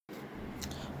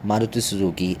Maruti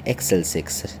Suzuki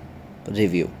XL6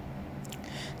 review.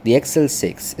 The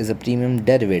XL6 is a premium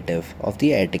derivative of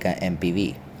the Ertiga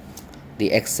MPV.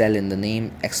 The XL in the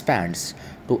name expands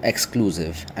to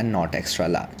exclusive and not extra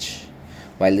large,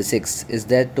 while the 6 is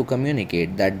there to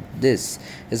communicate that this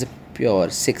is a pure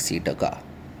 6-seater car.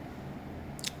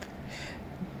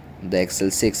 The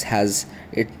XL6 has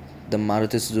the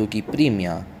Maruti Suzuki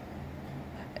Premia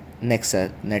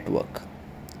Nexa network.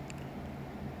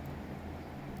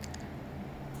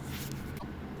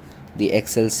 The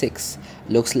XL6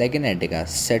 looks like an Ertiga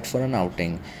set for an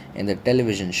outing in the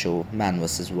television show Man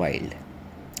vs. Wild.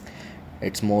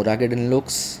 It's more rugged in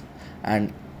looks,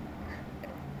 and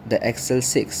the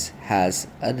XL6 has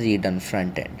a redone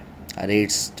front end, a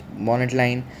raised bonnet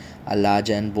line, a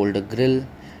larger and bolder grille,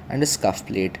 and a scuff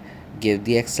plate give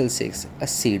the XL6 a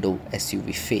pseudo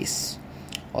SUV face.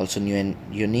 Also new and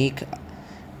unique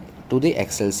to the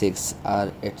XL6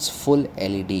 are its full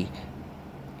LED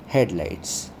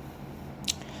headlights.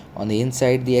 On the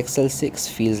inside, the XL6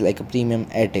 feels like a premium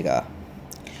Ertiga.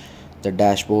 The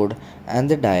dashboard and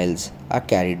the dials are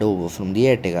carried over from the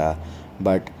Ertiga,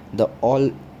 but the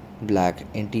all black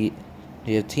interior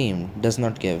theme does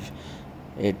not give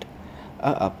it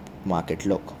a upmarket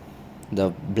look.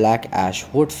 The black ash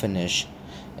wood finish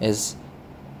is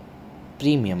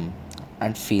premium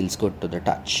and feels good to the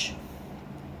touch.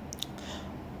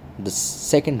 The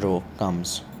second row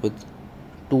comes with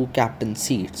two captain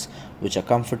seats which are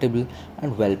comfortable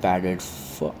and well padded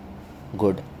for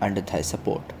good under thigh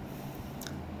support.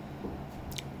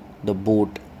 The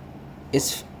boot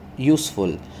is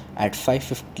useful at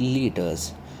 550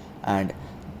 liters, and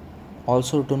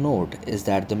also to note is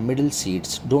that the middle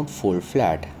seats don't fold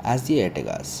flat as the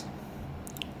Ertigas.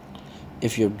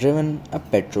 If you've driven a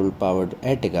petrol powered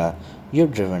Ertiga,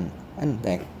 you've driven an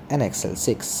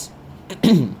XL6.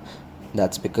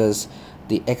 That's because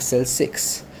the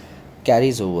XL6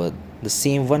 carries over the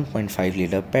same 1.5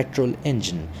 liter petrol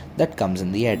engine that comes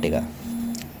in the Ertiga.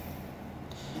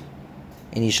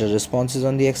 Initial responses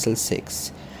on the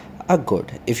XL6 are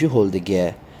good if you hold the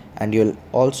gear, and you'll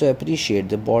also appreciate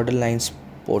the borderline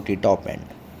sporty top end.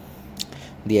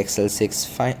 The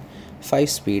XL6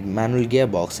 5-speed manual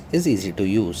gearbox is easy to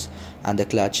use, and the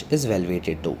clutch is well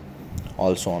weighted too.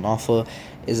 Also on offer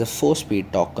is a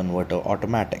 4-speed torque converter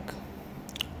automatic.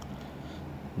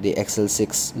 The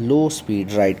XL6 low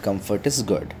speed ride comfort is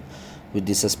good, with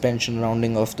the suspension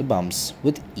rounding off the bumps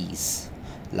with ease.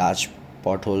 Large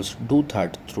potholes do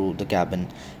thud through the cabin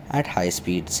at high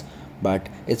speeds, but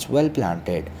it's well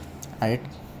planted and it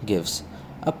gives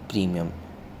a premium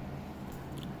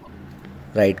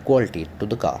ride quality to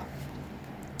the car.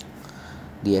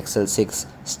 The XL6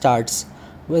 starts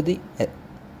where the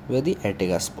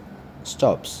Ertiga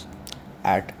stops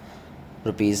at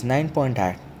rupees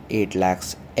 9.8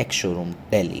 lakhs ex showroom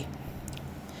Delhi.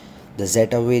 The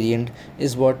Zeta variant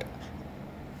is what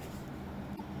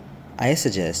I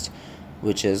suggest,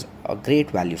 which is a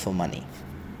great value for money.